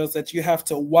videos that you have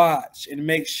to watch and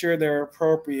make sure they're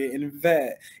appropriate and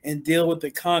vet and deal with the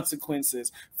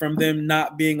consequences from them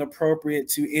not being appropriate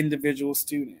to individual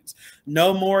students.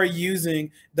 No more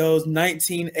using those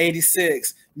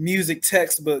 1986 music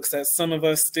textbooks that some of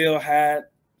us still had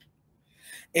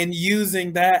and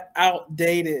using that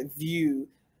outdated view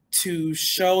to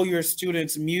show your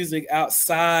students music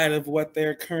outside of what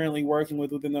they're currently working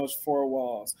with within those four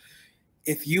walls.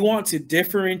 If you want to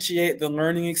differentiate the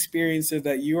learning experiences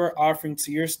that you are offering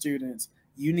to your students,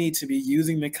 you need to be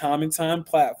using the CommonTime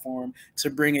platform to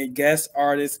bring a guest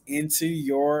artist into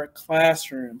your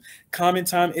classroom.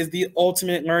 CommonTime is the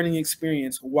ultimate learning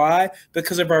experience. Why?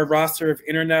 Because of our roster of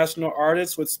international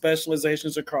artists with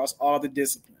specializations across all the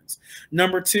disciplines.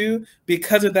 Number two,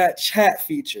 because of that chat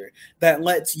feature that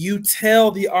lets you tell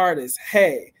the artist,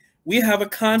 hey, we have a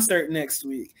concert next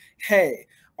week. Hey,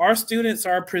 our students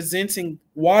are presenting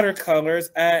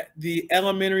watercolors at the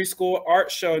elementary school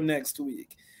art show next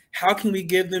week. How can we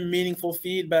give them meaningful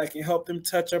feedback and help them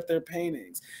touch up their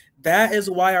paintings? That is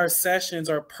why our sessions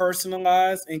are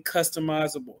personalized and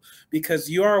customizable, because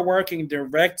you are working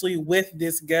directly with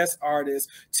this guest artist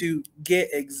to get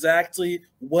exactly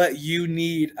what you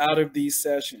need out of these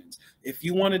sessions. If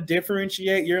you want to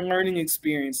differentiate your learning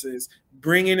experiences,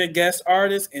 bring in a guest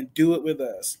artist and do it with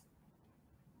us.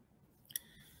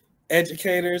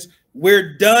 Educators,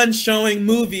 we're done showing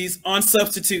movies on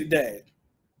substitute day.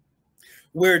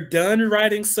 We're done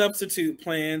writing substitute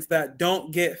plans that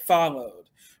don't get followed.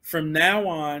 From now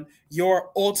on,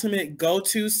 your ultimate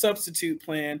go-to substitute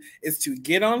plan is to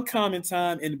get on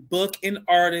CommonTime and book an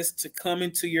artist to come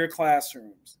into your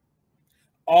classrooms.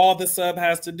 All the sub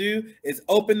has to do is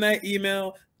open that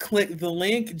email, click the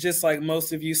link, just like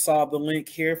most of you saw the link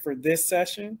here for this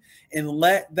session, and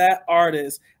let that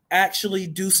artist actually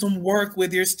do some work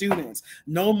with your students.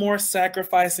 No more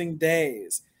sacrificing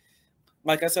days.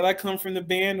 Like I said, I come from the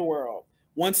band world.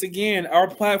 Once again, our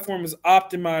platform is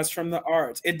optimized from the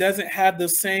arts. It doesn't have the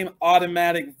same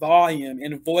automatic volume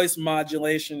and voice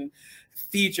modulation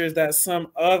features that some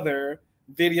other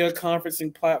video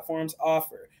conferencing platforms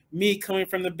offer. Me coming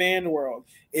from the band world,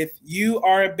 if you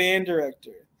are a band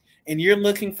director and you're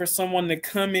looking for someone to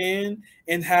come in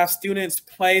and have students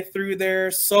play through their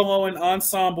solo and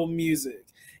ensemble music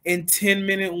in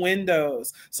 10-minute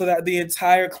windows so that the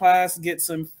entire class gets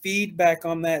some feedback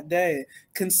on that day,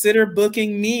 consider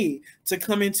booking me to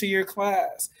come into your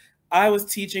class. I was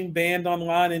teaching band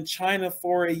online in China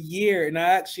for a year, and I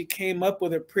actually came up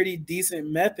with a pretty decent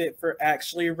method for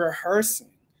actually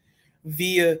rehearsing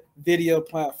via video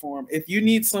platform. If you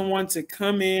need someone to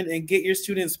come in and get your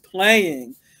students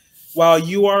playing while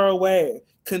you are away,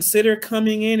 consider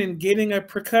coming in and getting a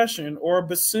percussion or a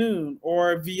bassoon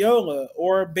or a viola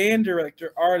or a band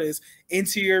director artist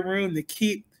into your room to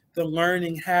keep the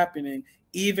learning happening,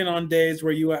 even on days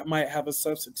where you might have a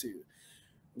substitute.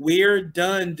 We're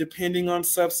done depending on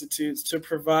substitutes to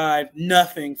provide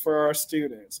nothing for our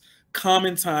students.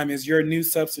 CommonTime is your new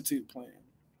substitute plan.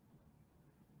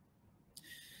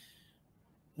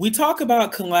 We talk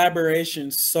about collaboration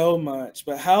so much,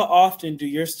 but how often do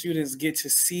your students get to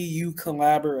see you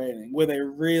collaborating with a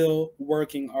real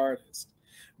working artist?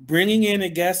 Bringing in a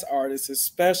guest artist,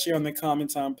 especially on the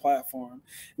CommonTime platform,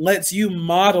 lets you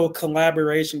model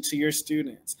collaboration to your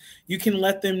students. You can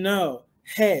let them know,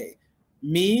 hey,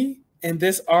 me and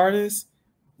this artist,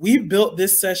 we built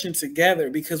this session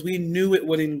together because we knew it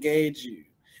would engage you.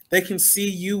 They can see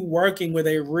you working with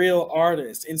a real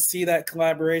artist and see that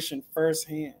collaboration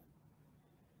firsthand.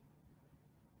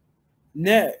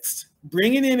 Next,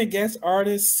 bringing in a guest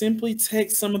artist simply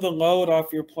takes some of the load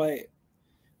off your plate.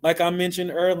 Like I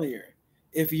mentioned earlier,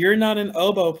 if you're not an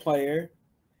oboe player,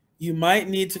 you might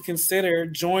need to consider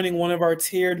joining one of our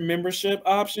tiered membership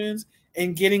options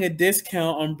and getting a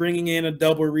discount on bringing in a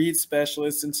double reed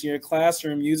specialist into your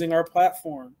classroom using our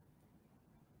platform.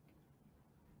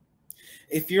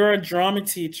 If you're a drama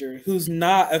teacher who's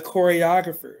not a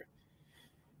choreographer,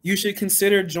 you should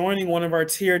consider joining one of our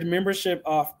tiered membership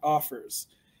offers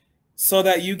so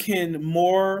that you can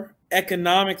more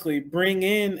economically bring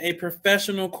in a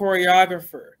professional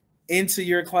choreographer into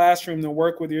your classroom to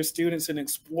work with your students and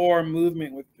explore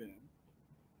movement with them.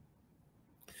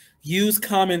 Use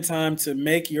CommonTime to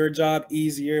make your job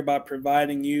easier by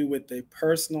providing you with a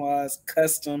personalized,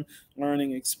 custom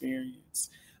learning experience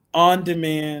on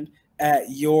demand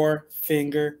at your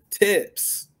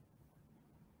fingertips.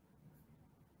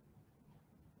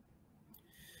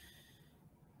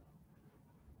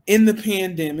 In the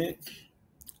pandemic,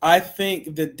 I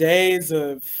think the days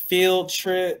of field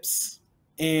trips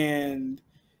and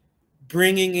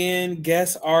bringing in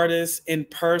guest artists in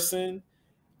person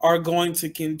are going to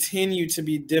continue to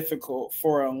be difficult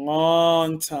for a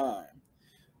long time.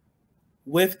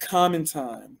 With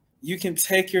CommonTime, you can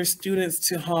take your students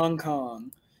to Hong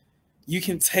Kong. You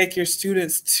can take your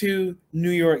students to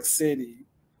New York City.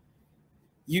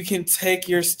 You can take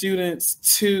your students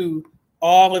to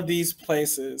all of these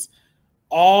places,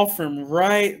 all from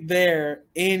right there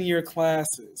in your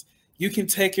classes. You can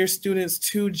take your students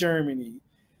to Germany.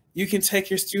 You can take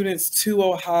your students to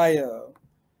Ohio.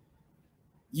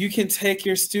 You can take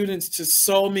your students to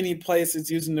so many places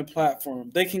using the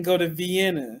platform. They can go to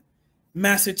Vienna,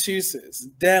 Massachusetts,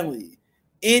 Delhi,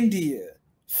 India,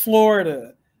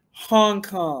 Florida, Hong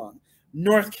Kong,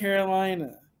 North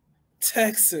Carolina,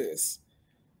 Texas,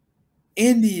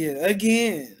 India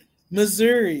again,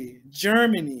 Missouri,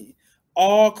 Germany,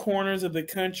 all corners of the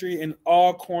country and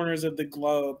all corners of the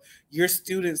globe. Your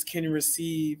students can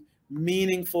receive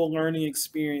meaningful learning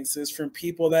experiences from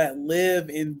people that live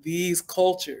in these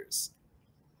cultures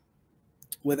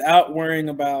without worrying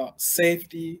about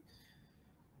safety,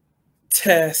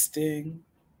 testing,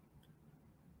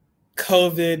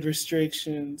 COVID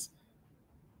restrictions.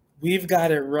 We've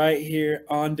got it right here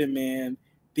on demand.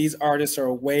 These artists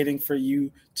are waiting for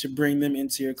you to bring them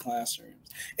into your classrooms.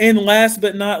 And last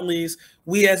but not least,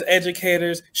 we as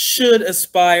educators should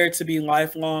aspire to be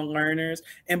lifelong learners.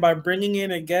 And by bringing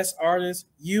in a guest artist,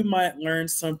 you might learn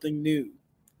something new.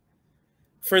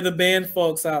 For the band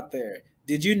folks out there,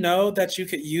 did you know that you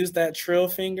could use that trill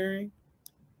fingering?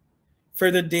 For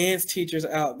the dance teachers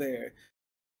out there,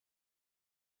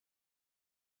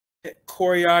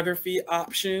 choreography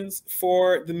options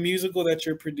for the musical that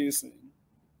you're producing.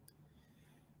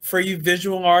 For you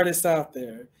visual artists out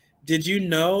there, did you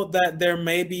know that there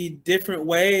may be different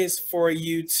ways for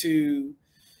you to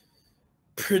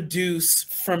produce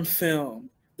from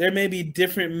film? There may be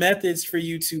different methods for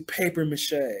you to paper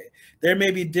mache. There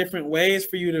may be different ways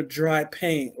for you to dry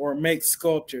paint or make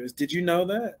sculptures. Did you know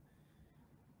that?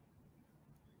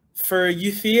 For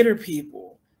you theater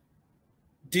people,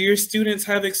 do your students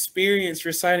have experience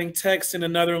reciting text in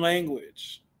another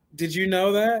language? Did you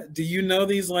know that? Do you know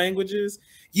these languages?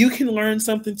 You can learn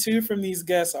something too from these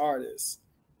guest artists.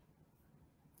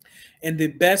 And the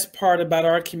best part about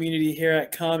our community here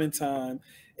at CommonTime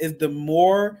is the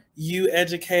more you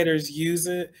educators use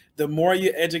it, the more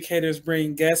you educators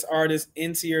bring guest artists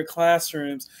into your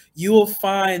classrooms, you will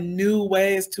find new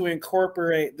ways to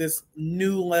incorporate this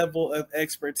new level of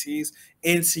expertise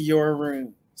into your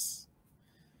rooms.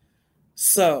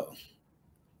 So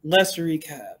let's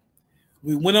recap.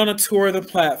 We went on a tour of the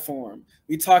platform.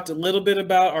 We talked a little bit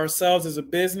about ourselves as a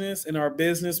business and our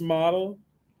business model.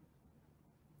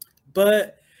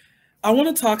 But I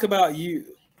want to talk about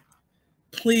you.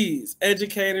 Please,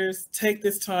 educators, take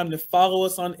this time to follow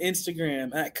us on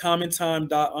Instagram at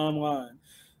commontime.online.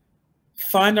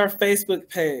 Find our Facebook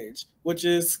page, which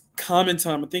is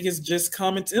CommonTime. I think it's just it's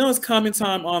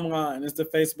CommonTime Online is the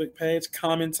Facebook page,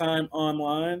 CommonTime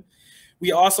Online.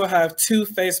 We also have two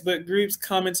Facebook groups,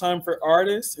 CommonTime for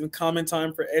Artists and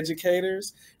CommonTime for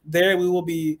Educators. There we will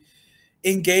be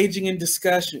engaging in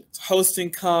discussions,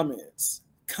 hosting comments,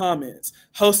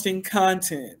 hosting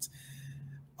content,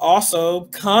 also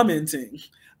commenting,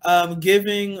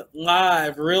 giving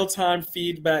live real-time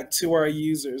feedback to our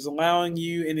users, allowing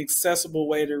you an accessible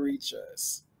way to reach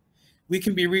us. We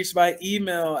can be reached by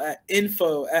email at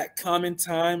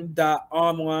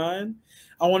info@commontime.online.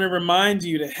 I want to remind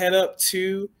you to head up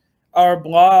to our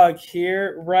blog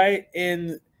here right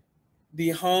in the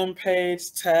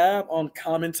homepage tab on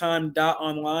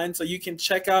commontime.online so you can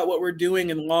check out what we're doing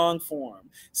in long form.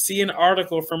 See an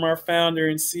article from our founder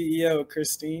and CEO,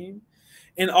 Christine,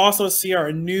 and also see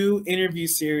our new interview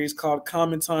series called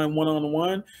CommonTime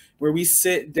One-on-One, where we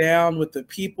sit down with the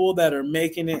people that are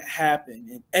making it happen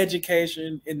in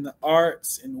education, in the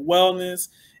arts, in wellness,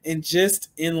 and just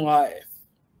in life.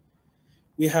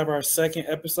 We have our second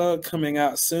episode coming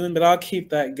out soon, but I'll keep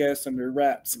that guest under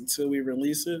wraps until we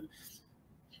release it.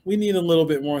 We need a little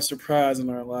bit more surprise in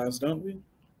our lives, don't we?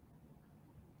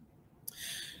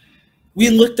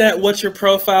 We looked at what your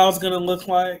profile is going to look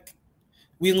like.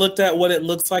 We looked at what it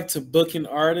looks like to book an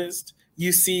artist.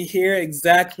 You see here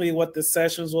exactly what the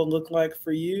sessions will look like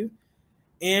for you.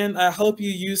 And I hope you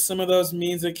use some of those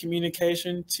means of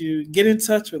communication to get in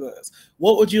touch with us.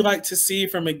 What would you like to see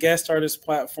from a guest artist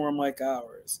platform like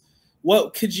ours?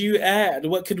 What could you add?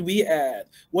 What could we add?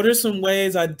 What are some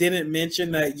ways I didn't mention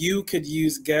that you could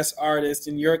use guest artists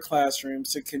in your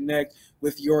classrooms to connect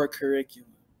with your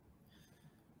curriculum?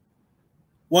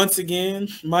 Once again,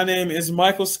 my name is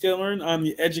Michael Skillern. I'm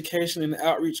the Education and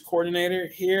Outreach Coordinator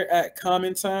here at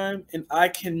CommonTime, and I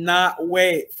cannot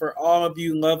wait for all of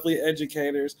you lovely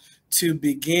educators to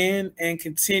begin and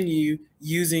continue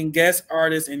using guest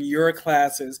artists in your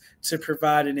classes to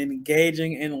provide an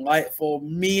engaging, enlightful,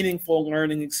 meaningful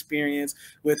learning experience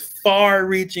with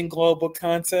far-reaching global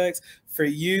context for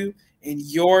you and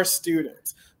your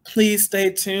students. Please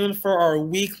stay tuned for our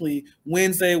weekly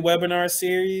Wednesday webinar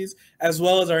series, as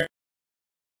well as our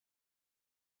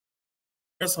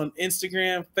on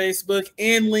Instagram, Facebook,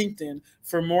 and LinkedIn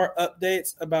for more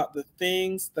updates about the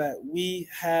things that we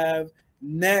have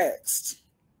next.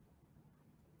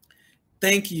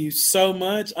 Thank you so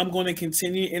much. I'm going to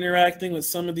continue interacting with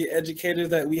some of the educators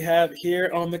that we have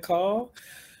here on the call.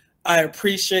 I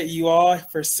appreciate you all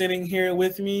for sitting here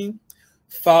with me.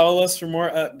 Follow us for more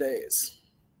updates.